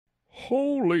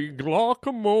holy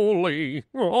guacamole.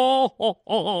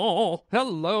 Oh.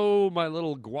 Hello, my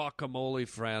little guacamole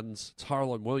friends. It's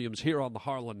Harlan Williams here on the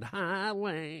Harlan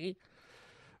Highway.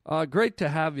 Great to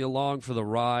have you along for the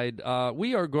ride.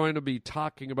 We are going to be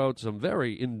talking about some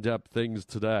very in-depth things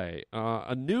today.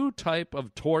 A new type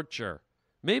of torture.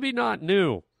 Maybe not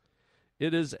new.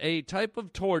 It is a type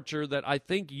of torture that I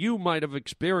think you might have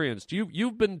experienced.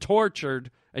 You've been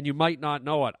tortured, and you might not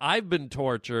know it. I've been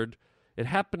tortured. It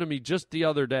happened to me just the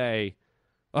other day.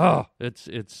 Wait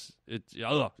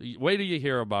till you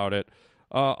hear about it.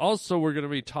 Also, we're going to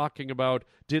be talking about,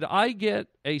 did I get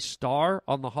a star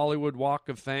on the Hollywood Walk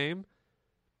of Fame?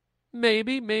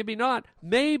 Maybe, maybe not.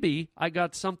 Maybe I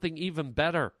got something even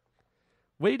better.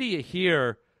 Wait till you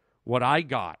hear what I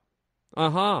got.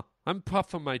 I'm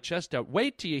puffing my chest out.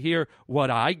 Wait till you hear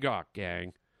what I got,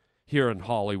 gang, here in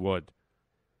Hollywood.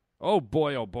 Oh,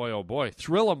 boy, oh, boy, oh, boy.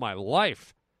 Thrill of my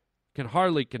life. Can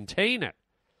hardly contain it.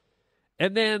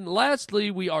 And then, lastly,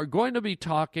 we are going to be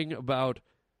talking about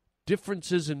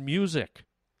differences in music,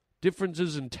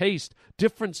 differences in taste,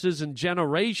 differences in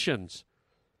generations.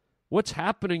 What's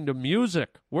happening to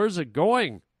music? Where's it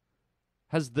going?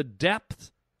 Has the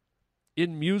depth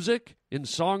in music, in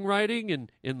songwriting,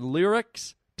 in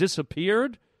lyrics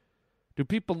disappeared? Do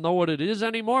people know what it is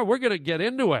anymore? We're going to get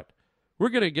into it. We're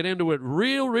going to get into it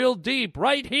real, real deep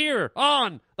right here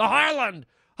on the Harlan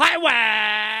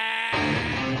Highway.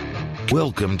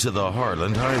 Welcome to the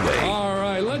Harlan Highway. All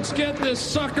right, let's get this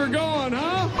sucker going,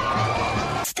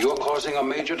 huh? You're causing a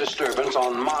major disturbance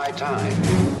on my time.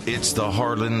 It's the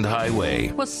Harlan Highway.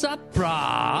 What's up,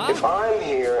 brah? If I'm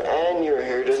here and you're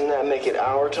here, doesn't that make it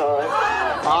our time?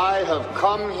 I have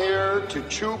come here to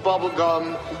chew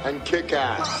bubblegum and kick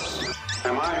ass.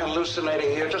 Am I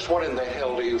hallucinating here? Just what in the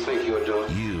hell do you think you're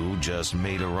doing? You just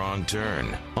made a wrong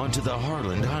turn onto the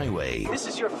Harlan Highway. This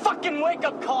is your fucking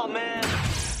wake-up call, man.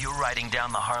 You're riding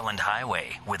down the Harlan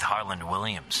Highway with Harlan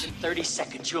Williams. In 30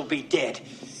 seconds, you'll be dead.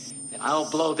 Then I'll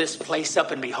blow this place up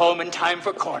and be home in time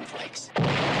for cornflakes.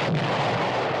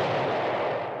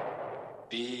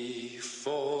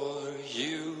 Before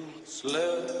you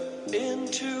slip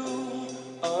into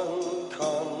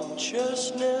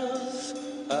unconsciousness,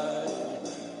 I'd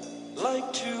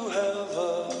like to have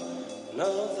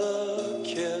another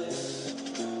kiss,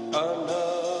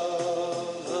 another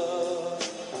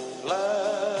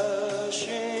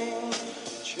flashing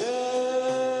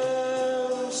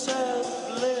chance at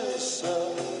bliss,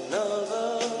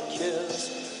 another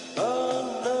kiss,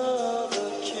 another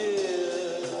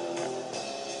kiss.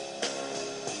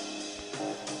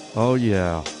 Oh,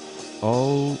 yeah.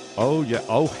 Oh, yeah.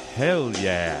 Oh, hell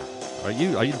yeah. Are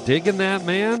you digging that,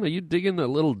 man? Are you digging the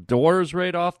little doors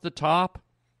right off the top?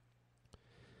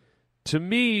 To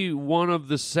me, one of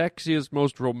the sexiest,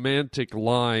 most romantic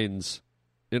lines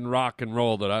in rock and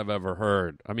roll that I've ever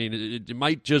heard. I mean, it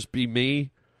might just be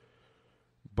me,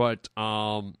 but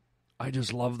I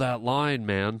just love that line,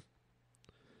 man.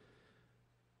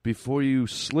 Before you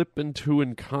slip into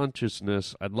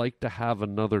unconsciousness, I'd like to have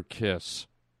another kiss.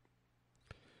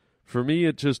 For me,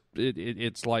 it's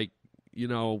like, you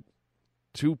know,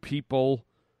 two people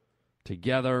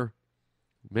together,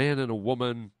 man and a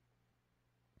woman,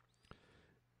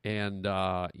 and,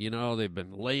 they've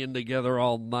been laying together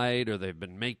all night, or they've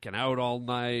been making out all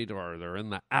night, or they're in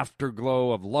the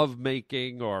afterglow of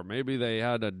lovemaking, or maybe they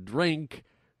had a drink,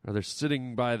 or they're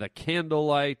sitting by the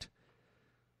candlelight,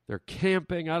 they're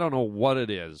camping, I don't know what it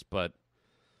is, but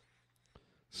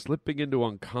slipping into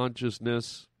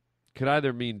unconsciousness could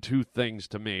either mean two things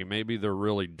to me. Maybe they're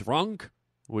really drunk,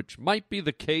 which might be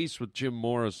the case with Jim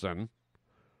Morrison,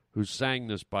 who sang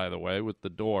this, by the way, with the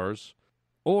Doors,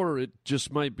 or it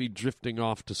just might be drifting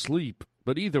off to sleep.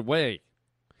 But either way,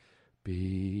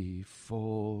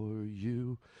 before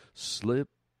you slip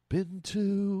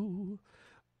into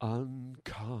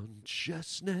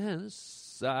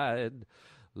unconsciousness, I'd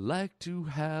like to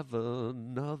have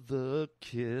another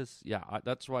kiss. Yeah,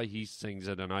 that's why he sings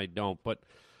it and I don't. But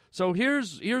so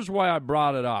here's why I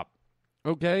brought it up.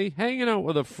 Okay, hanging out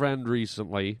with a friend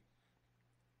recently,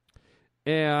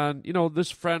 and, you know,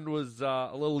 this friend was a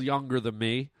little younger than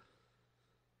me,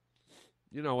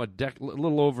 you know, a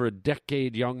little over a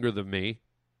decade younger than me,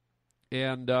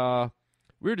 and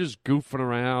we were just goofing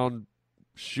around,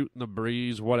 shooting the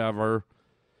breeze, whatever,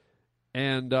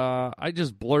 and I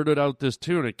just blurted out this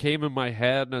tune. It came in my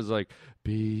head, and I was like,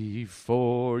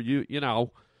 before you, you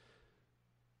know,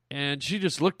 and she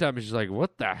just looked at me, she's like,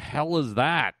 what the hell is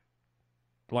that?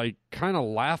 Like, kind of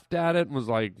laughed at it and was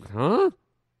like, huh?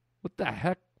 What the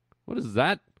heck? What is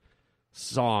that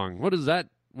song? What is that?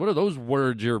 What are those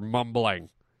words you're mumbling?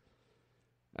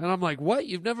 And I'm like, what?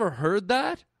 You've never heard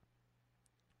that?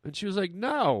 And she was like,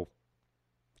 no.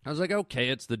 I was like, okay,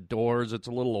 it's the Doors. It's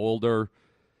a little older.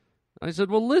 I said,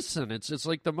 well, listen, it's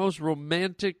like the most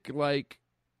romantic, like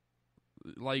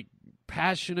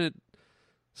passionate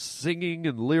singing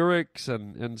and lyrics.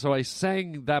 And so I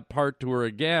sang that part to her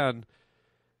again.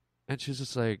 And she's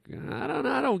just like,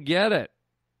 I don't get it.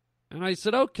 And I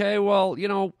said, okay, well,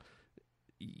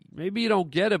 maybe you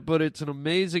don't get it, but it's an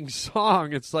amazing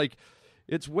song. It's like,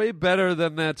 it's way better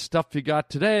than that stuff you got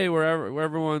today where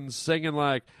everyone's singing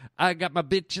like, I got my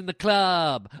bitch in the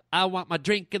club. I want my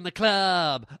drink in the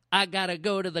club. I got to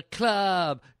go to the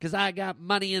club because I got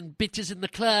money and bitches in the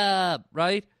club,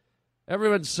 right?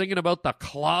 Everyone's singing about the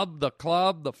club,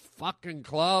 the fucking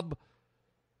club.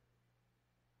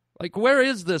 Like, where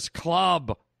is this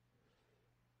club?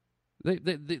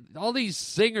 All these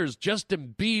singers,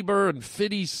 Justin Bieber and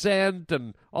 50 Cent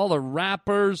and all the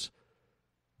rappers,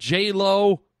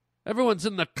 J-Lo, everyone's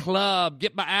in the club.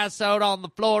 Get my ass out on the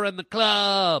floor in the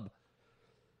club.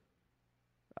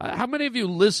 How many of you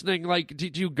listening, like,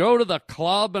 did you go to the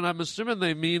club? And I'm assuming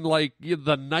they mean, like,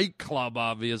 the nightclub,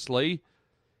 obviously.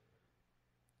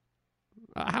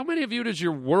 How many of you does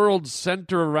your world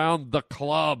center around the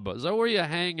club? Is that where you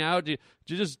hang out? Do you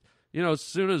just, as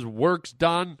soon as work's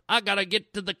done, I got to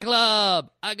get to the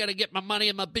club. I got to get my money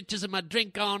and my bitches and my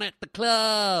drink on at the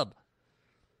club.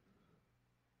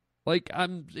 Like,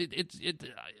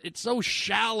 it's so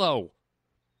shallow.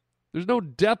 There's no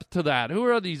depth to that. Who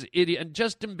are these idiots? And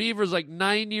Justin Bieber's like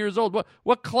 9 years old.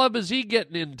 What club is he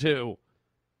getting into?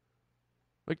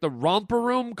 Like the Romper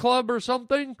Room Club or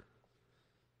something?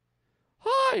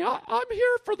 Hi, I'm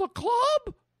here for the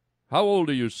club. How old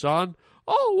are you, son?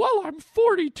 Oh, well, I'm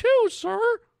 42, sir.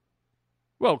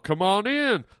 Well, come on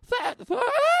in.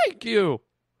 Thank you.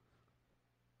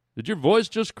 Did your voice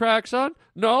just crack, son?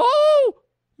 No.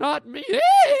 Not me.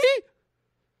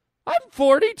 I'm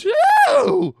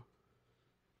 42.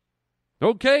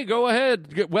 Okay, go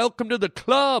ahead. Welcome to the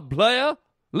club, player.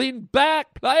 Lean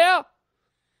back, player.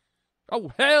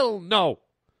 Oh, hell no.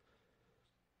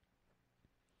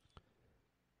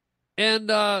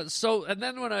 And and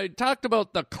then when I talked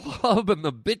about the club and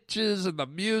the bitches and the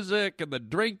music and the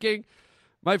drinking,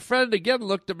 my friend again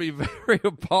looked at me very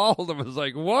appalled and was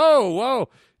like, whoa,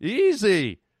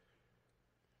 easy.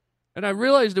 And I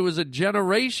realized it was a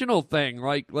generational thing.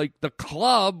 Like the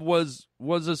club was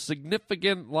a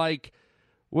significant,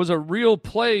 was a real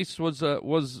place,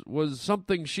 was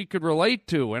something she could relate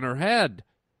to in her head.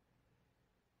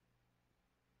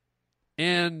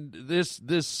 And this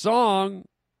song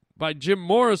by Jim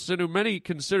Morrison, who many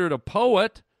considered a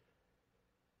poet,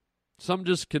 some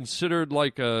just considered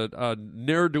like a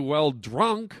ne'er-do-well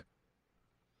drunk,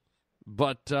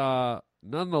 but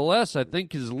nonetheless, I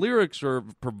think his lyrics are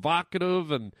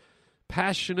provocative and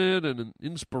passionate and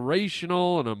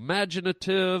inspirational and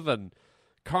imaginative and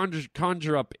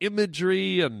conjure up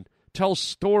imagery and tell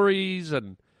stories.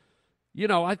 And,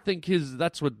 I think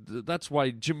that's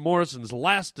why Jim Morrison's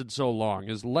lasted so long.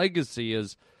 His legacy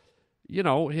is,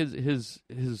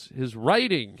 his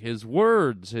writing, his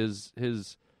words,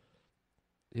 his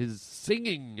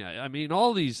singing. I mean,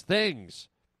 all these things.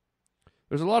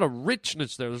 There's a lot of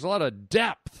richness there. There's a lot of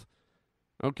depth,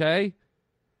 okay?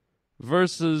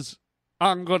 Versus,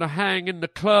 I'm going to hang in the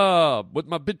club with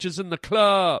my bitches in the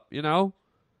club,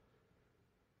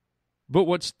 But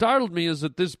what startled me is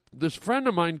that this friend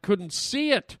of mine couldn't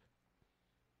see it.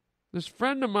 This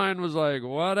friend of mine was like,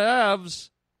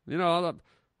 whatevs.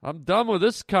 I'm done with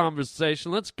this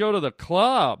conversation. Let's go to the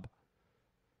club.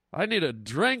 I need a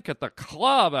drink at the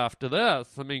club after this.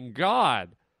 I mean,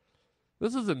 God.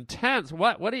 This is intense.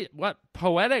 What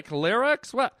poetic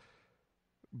lyrics? What?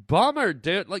 Bummer,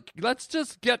 dude. Like, let's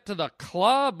just get to the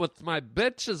club with my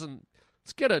bitches and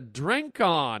let's get a drink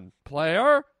on,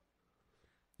 player.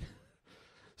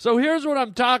 So here's what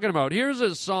I'm talking about. Here's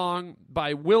a song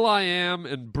by will.i.am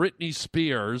and Britney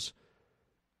Spears.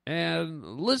 And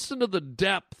listen to the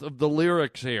depth of the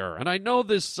lyrics here. And I know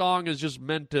this song is just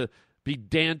meant to be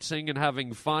dancing and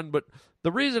having fun, but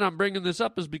the reason I'm bringing this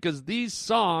up is because these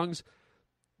songs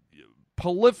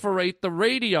proliferate the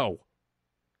radio.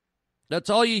 That's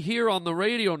all you hear on the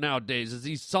radio nowadays is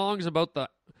these songs about the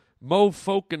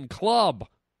mofokin club.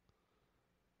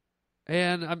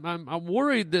 And I'm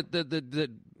worried that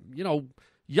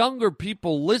younger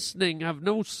people listening have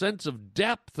no sense of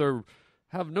depth or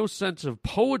have no sense of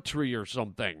poetry or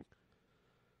something.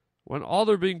 When all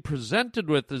they're being presented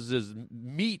with is this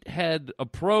meathead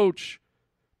approach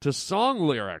to song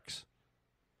lyrics.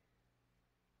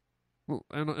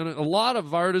 And a lot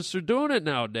of artists are doing it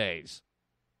nowadays.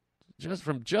 Just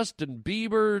from Justin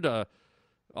Bieber to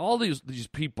all these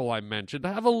people I mentioned.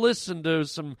 Have a listen to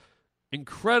some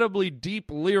incredibly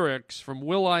deep lyrics from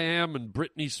Will.i.am and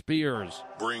Britney Spears.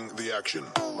 Bring the action.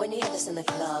 When you hear this in the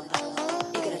club,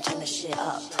 you're gonna turn the shit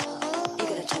up. You're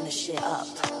gonna turn the shit up.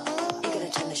 You're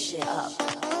gonna turn the shit up.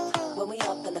 When we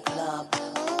up in the club,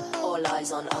 all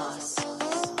eyes on us.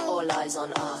 All eyes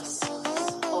on us.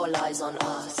 All eyes on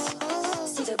us.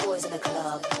 See the boys in the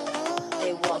club,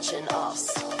 they watching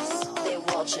us. They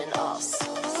watching us.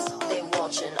 They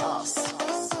watching us.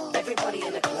 Everybody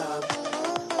in the club,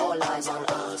 all eyes on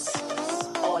us.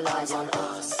 All eyes on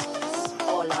us.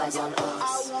 All eyes on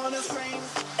us. I wanna scream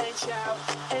and shout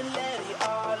and let it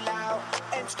all out.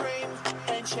 And scream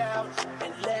and shout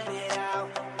and let it out.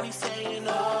 We saying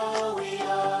oh, we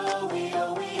oh, we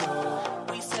oh, we oh.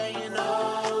 We saying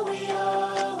oh, we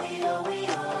oh, we oh, we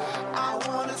oh. I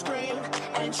wanna scream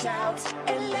and shout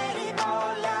and let it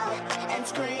all out. And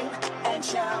scream and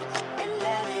shout and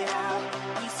let it out.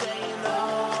 We saying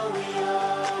oh, we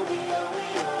oh, we oh, we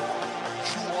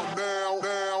oh. You are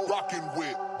now rocking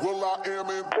with Will.i.am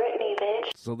and Britney,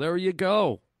 bitch. So there you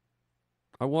go.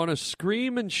 I want to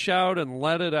scream and shout and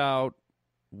let it out.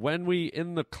 When we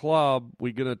in the club,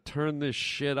 we going to turn this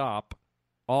shit up.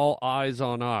 All eyes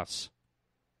on us.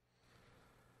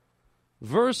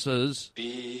 Versus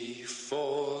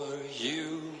Before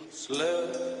you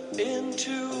slip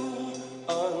into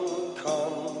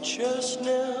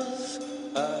unconsciousness,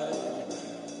 I'd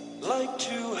like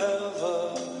to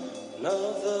have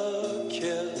another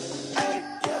kiss. Hey,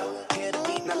 yo, hear the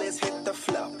beat, now let's hit the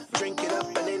flow. Drink it up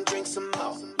and then drink some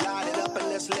more. Light it up and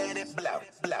let's let it blow,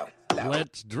 blow, blow.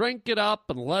 let's drink it up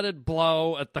and let it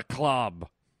blow at the club.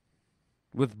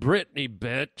 With Britney,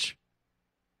 bitch.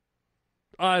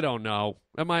 I don't know.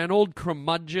 Am I an old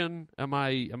curmudgeon? Am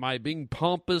I being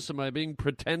pompous? Am I being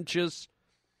pretentious?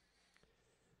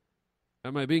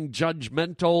 Am I being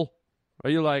judgmental? Are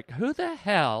you like, who the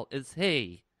hell is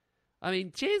he? I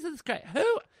mean, Jesus Christ,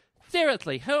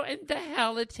 seriously, who in the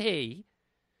hell is he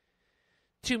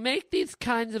to make these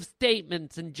kinds of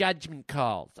statements and judgment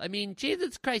calls? I mean,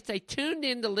 Jesus Christ, I tuned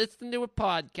in to listen to a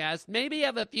podcast, maybe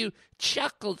have a few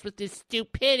chuckles with his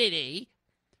stupidity,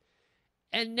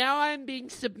 and now I'm being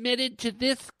submitted to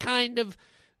this kind of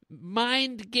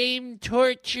mind game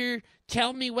torture,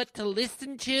 tell me what to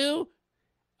listen to?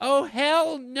 Oh,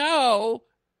 hell no!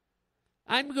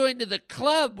 I'm going to the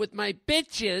club with my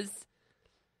bitches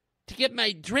to get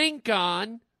my drink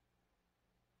on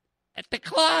at the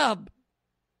club.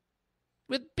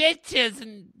 With bitches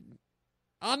and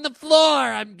on the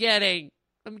floor I'm getting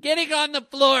on the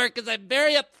floor because I'm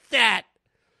very upset.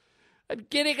 I'm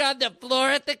getting on the floor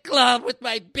at the club with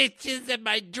my bitches and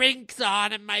my drinks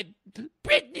on and my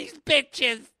Britney's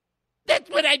bitches. That's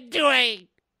what I'm doing.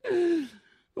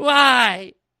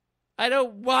 Why? I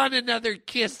don't want another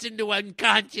kiss into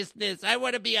unconsciousness. I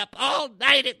want to be up all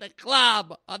night at the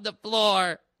club on the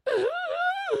floor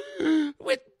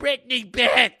with Britney,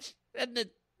 bitch, and the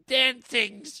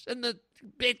dancings and the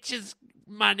bitches'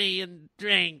 money and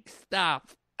drink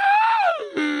stuff.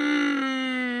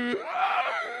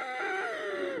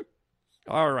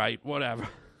 All right, whatever.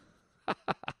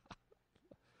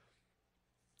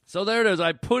 So there it is.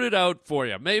 I put it out for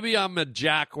you. Maybe I'm a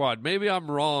jackwad. Maybe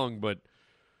I'm wrong, but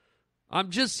I'm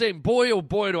just saying, boy, oh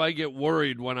boy, do I get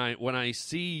worried when I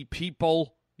see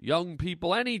people, young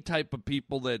people, any type of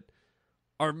people that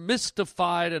are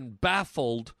mystified and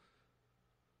baffled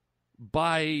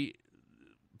by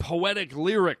poetic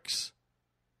lyrics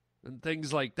and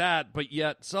things like that, but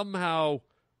yet somehow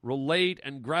relate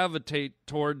and gravitate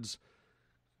towards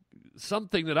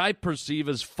something that I perceive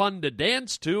as fun to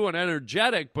dance to and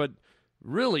energetic, but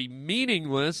really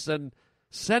meaningless and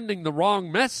sending the wrong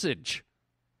message.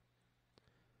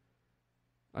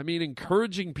 I mean,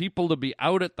 encouraging people to be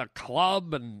out at the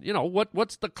club and, you know,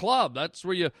 what's the club? That's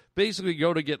where you basically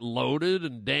go to get loaded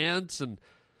and dance and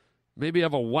maybe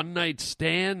have a one-night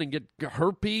stand and get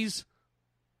herpes.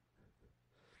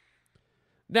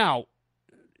 Now,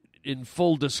 in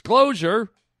full disclosure,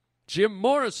 Jim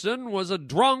Morrison was a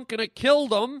drunk and it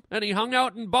killed him, and he hung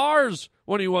out in bars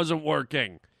when he wasn't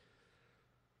working.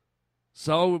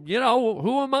 So, you know,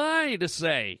 who am I to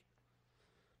say?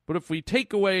 But if we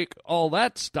take away all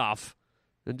that stuff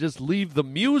and just leave the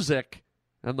music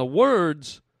and the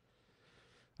words,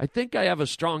 I think I have a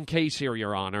strong case here,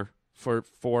 Your Honor, for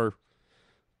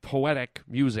poetic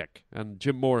music and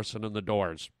Jim Morrison and the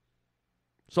Doors.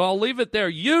 So I'll leave it there.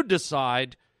 You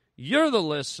decide. You're the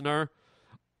listener.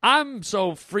 I'm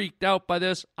so freaked out by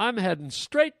this, I'm heading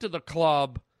straight to the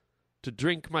club to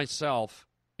drink myself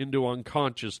into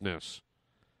unconsciousness.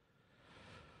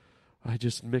 I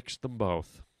just mixed them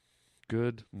both.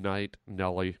 Good night,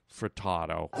 Nelly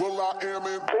Furtado. Will.i.am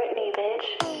and Britney, bitch.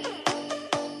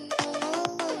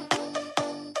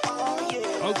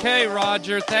 Okay,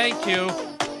 Roger, thank you.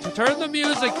 To turn the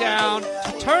music down,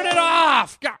 to turn it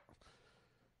off.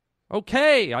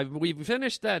 Okay, we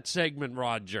finished that segment,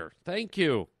 Roger. Thank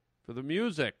you for the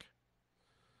music.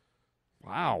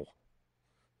 Wow.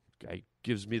 Guy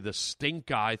gives me the stink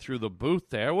eye through the booth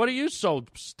there. What are you so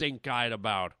stink-eyed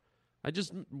about? I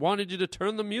just wanted you to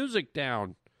turn the music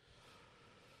down.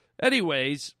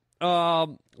 Anyways,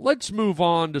 let's move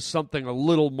on to something a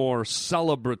little more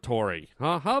celebratory.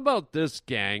 Huh? How about this,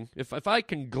 gang? If I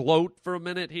can gloat for a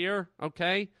minute here,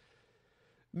 okay?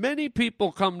 Many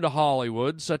people come to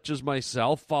Hollywood, such as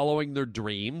myself, following their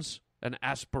dreams and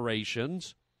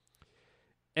aspirations,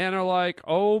 and are like,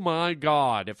 oh my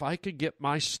God, if I could get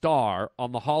my star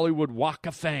on the Hollywood Walk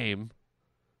of Fame,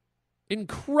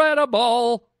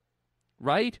 incredible,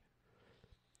 right?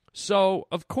 So,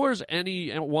 of course,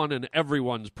 anyone and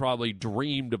everyone's probably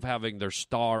dreamed of having their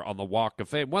star on the Walk of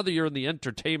Fame, whether you're in the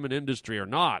entertainment industry or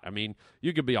not. I mean,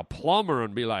 you could be a plumber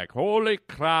and be like, holy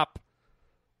crap,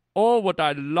 oh, would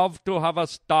I love to have a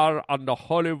star on the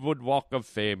Hollywood Walk of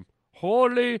Fame.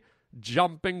 Holy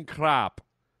jumping crap.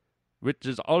 Which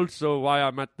is also why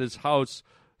I'm at this house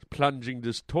plunging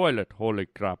this toilet. Holy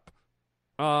crap.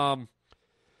 But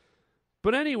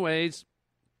anyways,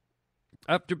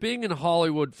 after being in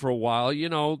Hollywood for a while, you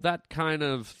know, that kind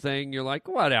of thing, you're like,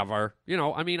 whatever. You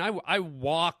know, I mean, I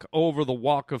walk over the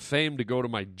Walk of Fame to go to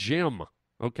my gym,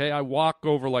 okay? I walk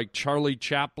over like Charlie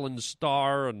Chaplin's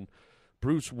star and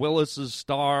Bruce Willis's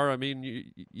star. I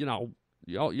mean, you know,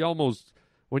 you almost,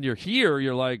 when you're here,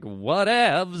 you're like,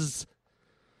 whatevs.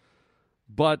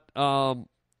 But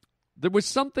there was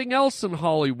something else in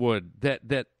Hollywood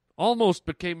that almost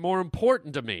became more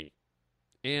important to me.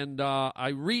 And I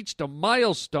reached a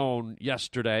milestone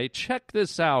yesterday. Check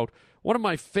this out. One of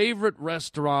my favorite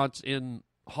restaurants in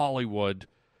Hollywood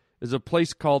is a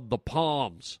place called The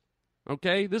Palms.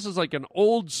 Okay? This is like an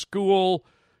old school,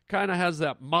 kind of has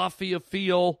that mafia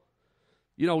feel.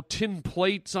 You know, tin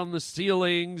plates on the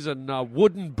ceilings and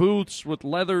wooden booths with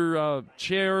leather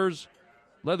chairs,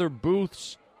 leather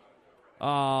booths.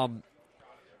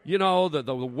 You know,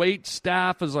 the wait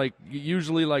staff is like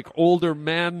usually like older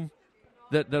men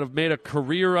that have made a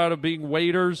career out of being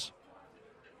waiters.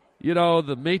 You know,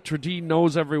 the maitre d'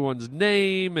 knows everyone's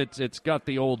name. It's got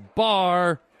the old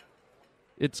bar.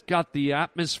 It's got the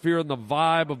atmosphere and the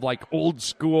vibe of like old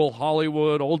school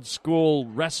Hollywood, old school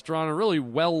restaurant, a really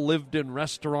well lived in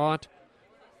restaurant.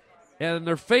 And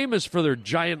they're famous for their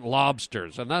giant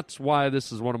lobsters, and that's why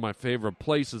this is one of my favorite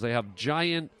places. They have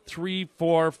giant 3,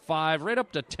 4, 5, right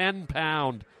up to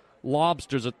 10-pound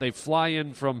lobsters that they fly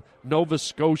in from Nova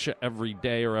Scotia every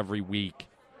day or every week.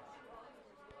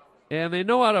 And they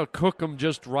know how to cook them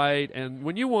just right, and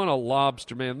when you want a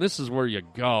lobster, man, this is where you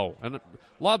go. And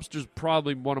lobster's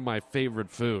probably one of my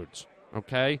favorite foods,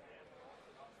 okay?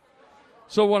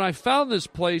 So when I found this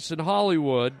place in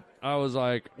Hollywood, I was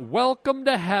like, welcome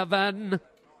to heaven.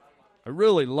 I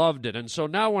really loved it. And so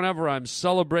now whenever I'm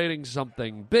celebrating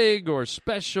something big or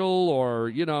special or,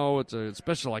 you know, it's a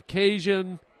special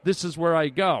occasion, this is where I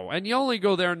go. And you only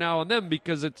go there now and then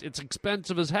because it's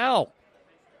expensive as hell.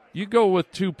 You go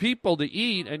with 2 people to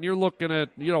eat and you're looking at,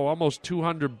 you know, almost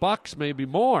 $200, maybe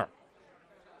more.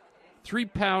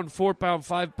 3-pound, 4-pound,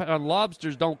 5-pound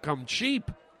lobsters don't come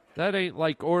cheap. That ain't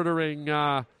like ordering,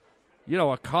 you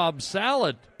know, a Cobb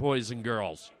salad, boys and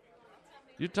girls.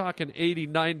 You're talking $80,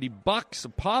 $90 a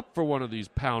pop for one of these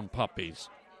pound puppies.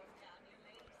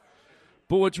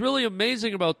 But what's really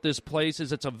amazing about this place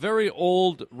is it's a very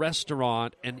old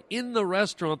restaurant, and in the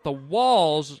restaurant, the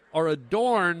walls are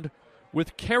adorned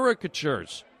with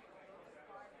caricatures.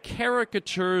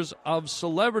 Caricatures of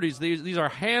celebrities. These are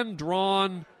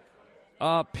hand-drawn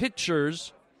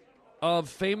pictures of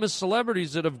famous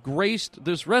celebrities that have graced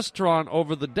this restaurant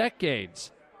over the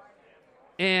decades.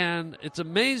 And it's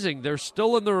amazing. They're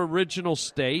still in their original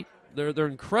state. They're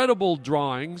incredible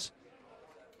drawings.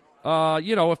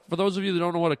 You know, for those of you that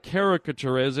don't know what a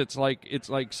caricature is, it's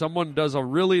like someone does a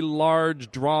really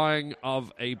large drawing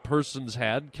of a person's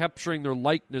head, capturing their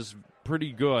likeness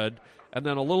pretty good, and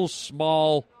then a little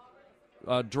small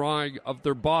drawing of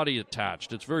their body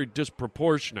attached. It's very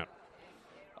disproportionate.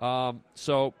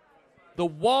 So the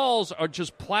walls are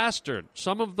just plastered.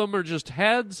 Some of them are just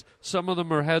heads. Some of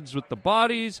them are heads with the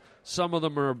bodies. Some of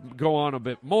them go on a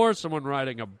bit more. Someone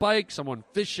riding a bike, someone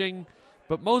fishing.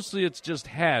 But mostly it's just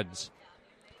heads.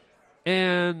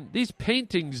 And these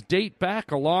paintings date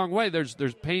back a long way. There's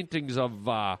paintings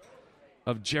of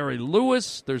Jerry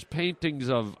Lewis. There's paintings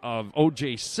of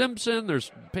O.J. Simpson.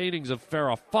 There's paintings of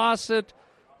Farrah Fawcett.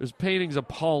 There's paintings of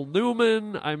Paul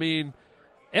Newman. I mean,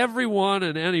 everyone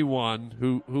and anyone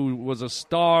who was a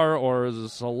star or is a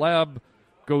celeb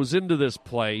goes into this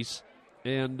place,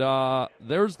 and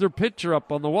there's their picture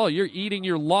up on the wall. You're eating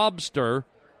your lobster,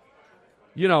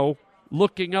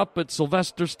 looking up at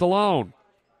Sylvester Stallone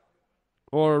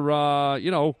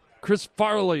or, Chris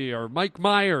Farley or Mike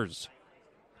Myers.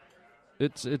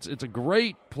 It's a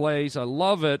great place. I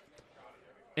love it.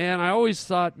 And I always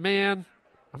thought, man,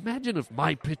 imagine if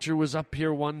my picture was up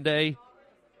here one day.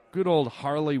 Good old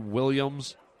Harley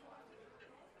Williams,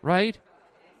 right?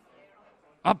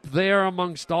 Up there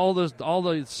amongst all the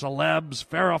celebs,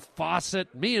 Farrah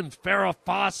Fawcett, me and Farrah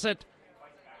Fawcett,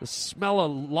 the smell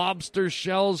of lobster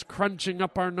shells crunching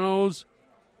up our nose.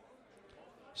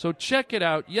 So check it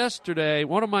out. Yesterday,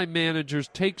 one of my managers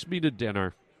takes me to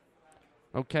dinner.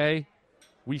 Okay?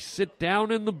 We sit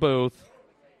down in the booth,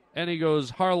 and he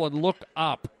goes, Harlan, look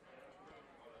up.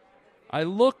 I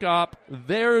look up.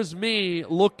 There's me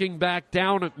looking back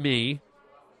down at me.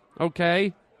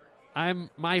 Okay?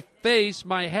 My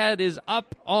head is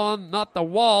up on not the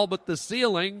wall, but the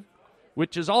ceiling,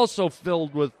 which is also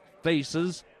filled with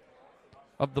faces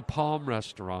of the Palm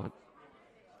Restaurant.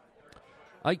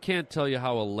 I can't tell you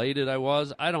how elated I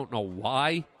was. I don't know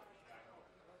why.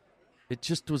 It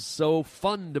just was so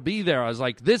fun to be there. I was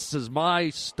like, this is my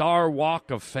Star Walk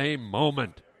of Fame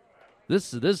moment.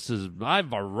 This is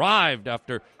I've arrived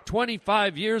after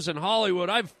 25 years in Hollywood.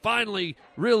 I've finally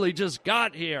really just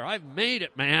got here. I've made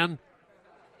it, man.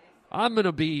 I'm going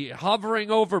to be hovering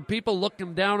over people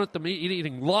looking down at them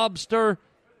eating lobster.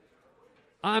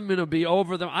 I'm going to be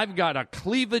over them. I've got a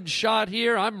cleavage shot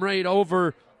here. I'm right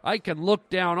over. I can look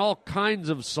down all kinds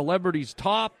of celebrities'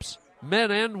 tops,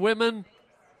 men and women.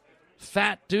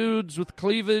 Fat dudes with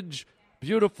cleavage,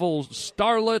 beautiful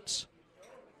starlets.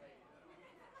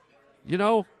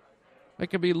 I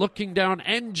could be looking down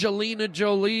Angelina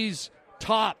Jolie's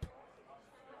top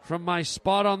from my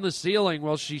spot on the ceiling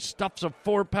while she stuffs a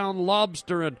 4-pound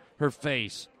lobster in her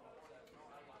face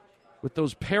with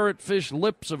those parrotfish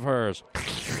lips of hers.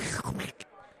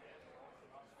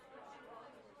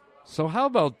 So how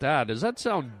about that? Does that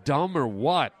sound dumb or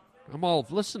what?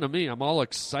 Listen to me, I'm all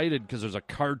excited because there's a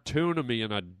cartoon of me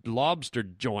in a lobster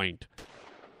joint.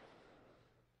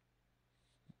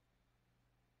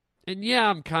 And yeah,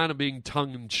 I'm kind of being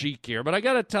tongue-in-cheek here, but I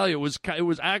got to tell you, it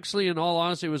was actually, in all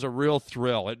honesty, it was a real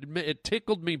thrill. It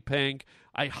tickled me pink.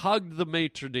 I hugged the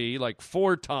maitre d' like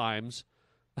 4 times.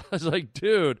 I was like,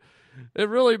 dude, it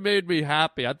really made me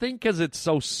happy. I think because it's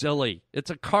so silly.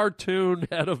 It's a cartoon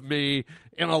head of me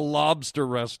in a lobster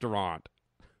restaurant.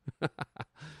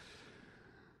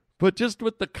 But just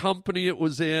with the company it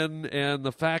was in and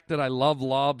the fact that I love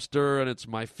lobster and it's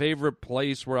my favorite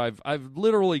place where I've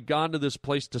literally gone to this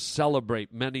place to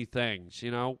celebrate many things,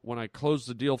 when I closed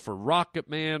the deal for Rocket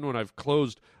Man, when I've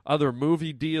closed other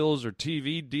movie deals or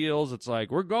TV deals, it's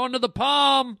like, we're going to the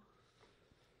Palm.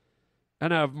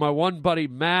 And I have my one buddy,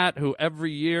 Matt, who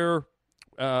every year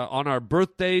on our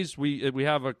birthdays, we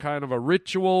have a kind of a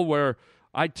ritual where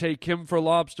I take him for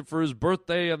lobster for his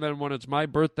birthday, and then when it's my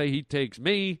birthday, he takes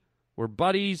me. We're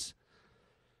buddies.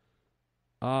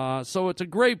 So it's a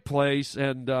great place,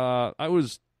 and I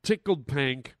was tickled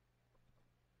pink,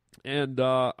 and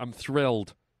I'm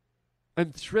thrilled.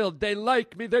 I'm thrilled. They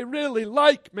like me. They really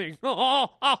like me.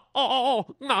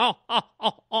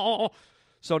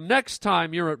 So next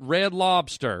time you're at Red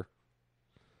Lobster,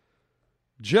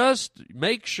 just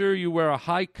make sure you wear a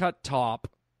high-cut top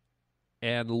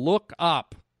and look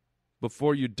up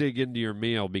before you dig into your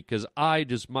meal, because I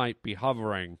just might be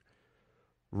hovering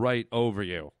right over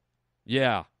you.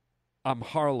 Yeah, I'm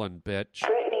Harlan, bitch.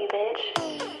 Britney, bitch.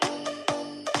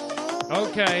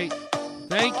 Okay,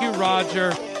 thank you,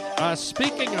 Roger.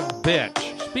 Speaking of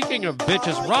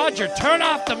bitches, Roger, turn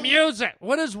off the music.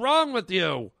 What is wrong with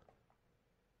you?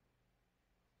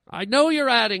 I know you're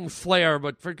adding flair,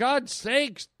 but for God's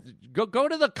sakes, go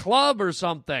to the club or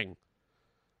something.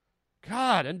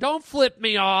 God, and don't flip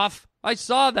me off. I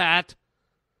saw that.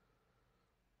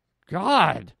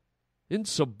 God,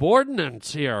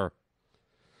 insubordinates here.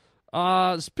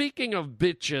 Speaking of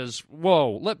bitches,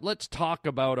 whoa, let's talk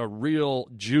about a real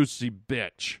juicy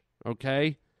bitch,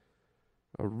 okay?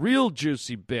 A real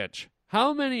juicy bitch.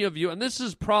 How many of you, and this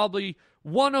is probably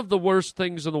one of the worst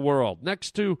things in the world,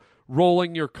 next to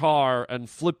rolling your car and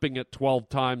flipping it 12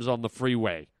 times on the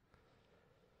freeway.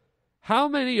 How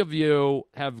many of you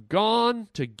have gone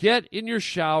to get in your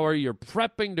shower, you're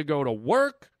prepping to go to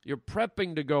work, you're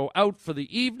prepping to go out for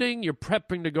the evening, you're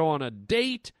prepping to go on a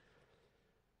date,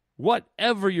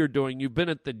 whatever you're doing, you've been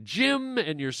at the gym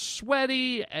and you're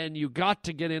sweaty and you got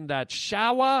to get in that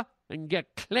shower and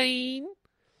get clean.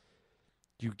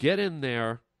 You get in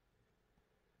there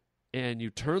and you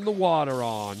turn the water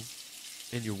on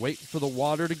and you're waiting for the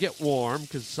water to get warm,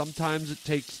 because sometimes it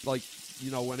takes, like,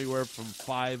 anywhere from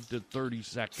 5 to 30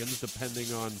 seconds,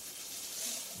 depending on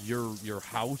your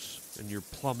house and your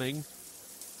plumbing.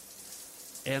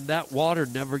 And that water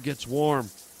never gets warm.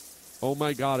 Oh,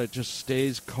 my God, it just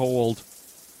stays cold.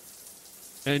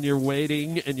 And you're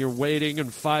waiting,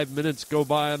 and 5 minutes go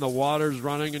by, and the water's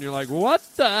running, and you're like, what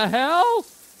the hell?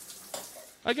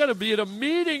 I got to be at a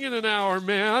meeting in an hour,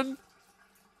 man.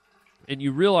 And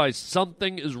you realize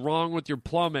something is wrong with your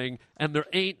plumbing, and there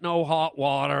ain't no hot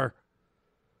water.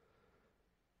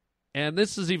 And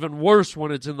this is even worse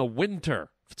when it's in the winter.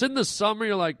 If it's in the summer,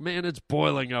 you're like, man, it's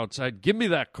boiling outside. Give me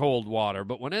that cold water.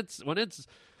 But when it's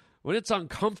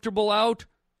uncomfortable out,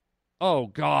 oh,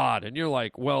 God. And you're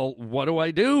like, well, what do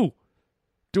I do?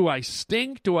 Do I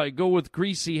stink? Do I go with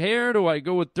greasy hair? Do I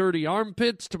go with dirty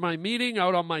armpits to my meeting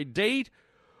out on my date?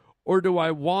 Or do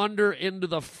I wander into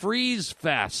the freeze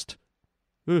fest?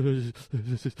 So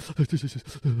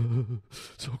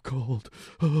cold.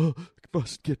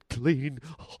 Must get clean.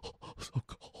 So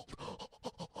cold.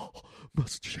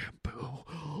 Must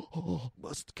shampoo.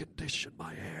 Must condition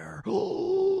my hair.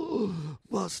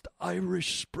 Must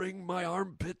Irish Spring my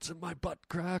armpits and my butt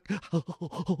crack.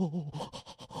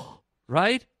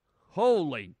 Right?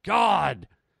 Holy God.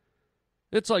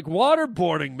 It's like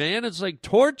waterboarding, man. It's like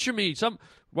torture me.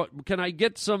 What, can I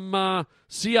get some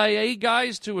CIA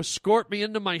guys to escort me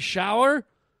into my shower?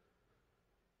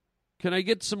 Can I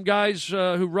get some guys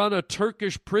who run a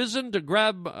Turkish prison to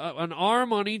grab an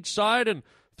arm on each side and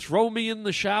throw me in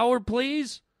the shower,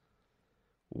 please?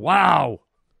 Wow.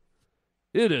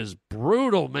 It is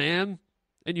brutal, man.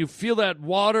 And you feel that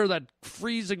water, that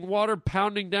freezing water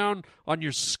pounding down on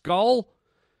your skull.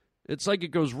 It's like it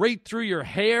goes right through your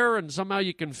hair, and somehow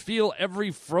you can feel every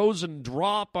frozen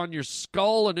drop on your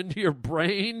skull and into your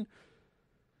brain.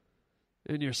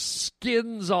 And your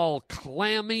skin's all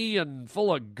clammy and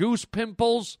full of goose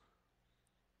pimples.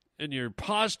 And your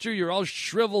posture, you're all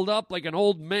shriveled up like an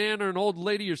old man or an old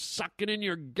lady. You're sucking in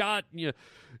your gut, and you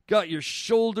got your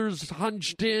shoulders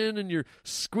hunched in, and you're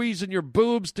squeezing your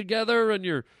boobs together, and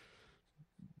you're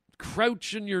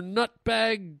crouching your nut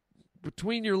bag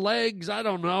between your legs. I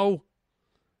don't know.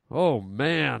 Oh,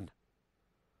 man.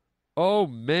 Oh,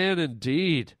 man,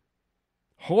 indeed.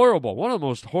 Horrible. One of the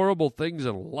most horrible things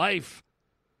in life.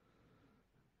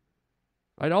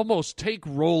 I'd almost take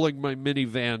rolling my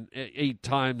minivan 8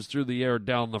 times through the air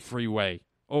down the freeway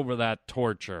over that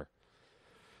torture.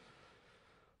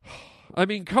 I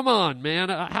mean, come on, man.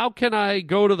 How can I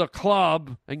go to the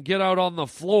club and get out on the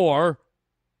floor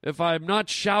if I'm not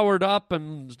showered up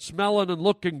and smelling and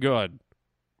looking good?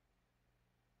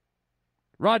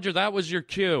 Roger, that was your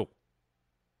cue.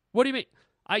 What do you mean?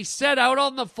 I said out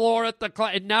on the floor at the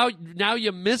club, and now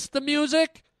you missed the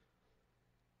music?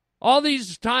 All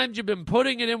these times you've been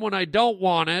putting it in when I don't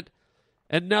want it,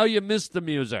 and now you missed the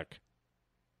music.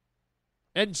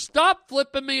 And stop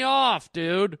flipping me off,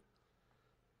 dude.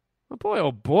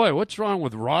 Oh boy, what's wrong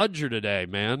with Roger today,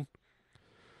 man?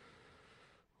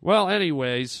 Well,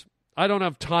 anyways, I don't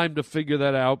have time to figure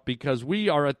that out because we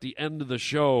are at the end of the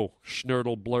show,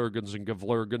 Schnurtle Blurgens and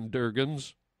Gavlurgen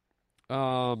Durgens.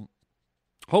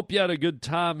 Hope you had a good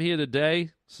time here today.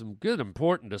 Some good,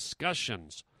 important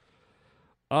discussions.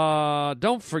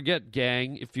 Don't forget,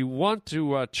 gang, if you want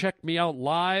to check me out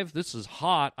live, this is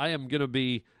hot. I am going to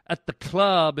be at the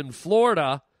club in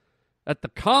Florida, at the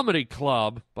Comedy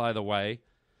Club, by the way,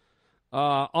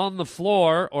 on the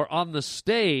floor or on the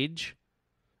stage,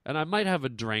 and I might have a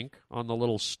drink on the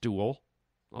little stool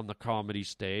on the comedy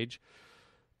stage,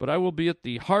 but I will be at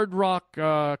the Hard Rock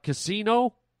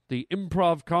Casino, the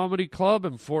Improv Comedy Club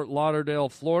in Fort Lauderdale,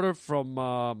 Florida, from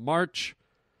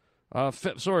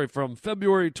from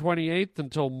February 28th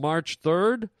until March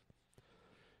 3rd.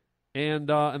 And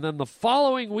then the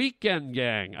following weekend,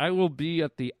 gang, I will be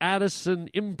at the Addison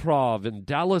Improv in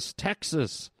Dallas,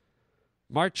 Texas,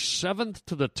 March 7th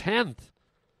to the 10th.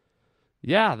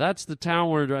 Yeah, that's the town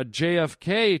where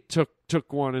JFK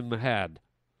took one in the head.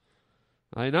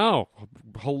 I know.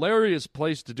 Hilarious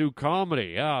place to do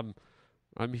comedy. Yeah,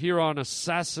 I'm here on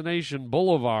Assassination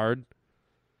Boulevard.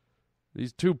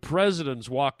 These two presidents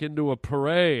walk into a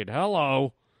parade.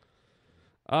 Hello.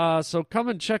 So come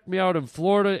and check me out in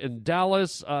Florida, in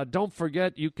Dallas. Don't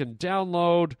forget, you can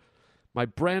download my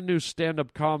brand new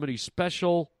stand-up comedy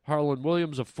special, Harlan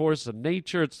Williams, A Force of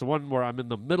Nature. It's the one where I'm in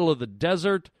the middle of the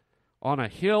desert on a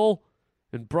hill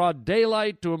in broad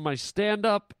daylight doing my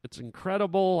stand-up. It's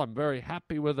incredible. I'm very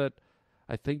happy with it.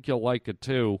 I think you'll like it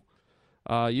too.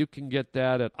 You can get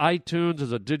that at iTunes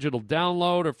as a digital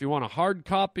download, or if you want a hard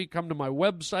copy, come to my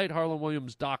website,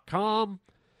 harlanwilliams.com.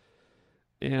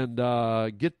 and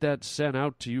get that sent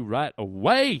out to you right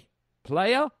away,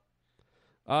 playa.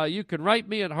 You can write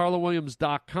me at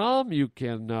harlandwilliams.com. You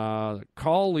can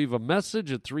call, leave a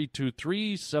message at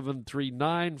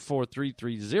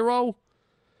 323-739-4330.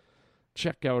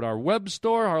 Check out our web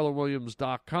store,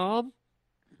 harlandwilliams.com.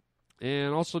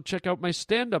 And also check out my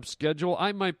stand-up schedule.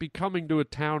 I might be coming to a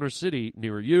town or city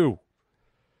near you.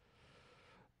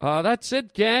 That's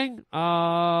it, gang.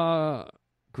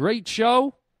 Great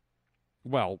show.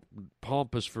 Well,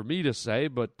 pompous for me to say,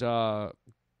 but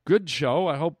good show.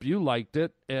 I hope you liked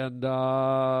it. And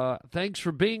thanks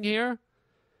for being here.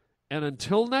 And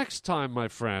until next time, my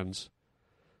friends,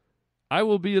 I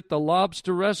will be at the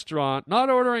Lobster Restaurant, not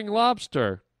ordering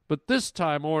lobster, but this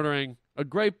time ordering a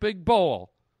great big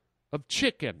bowl of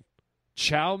chicken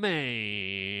chow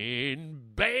mein,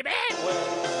 baby!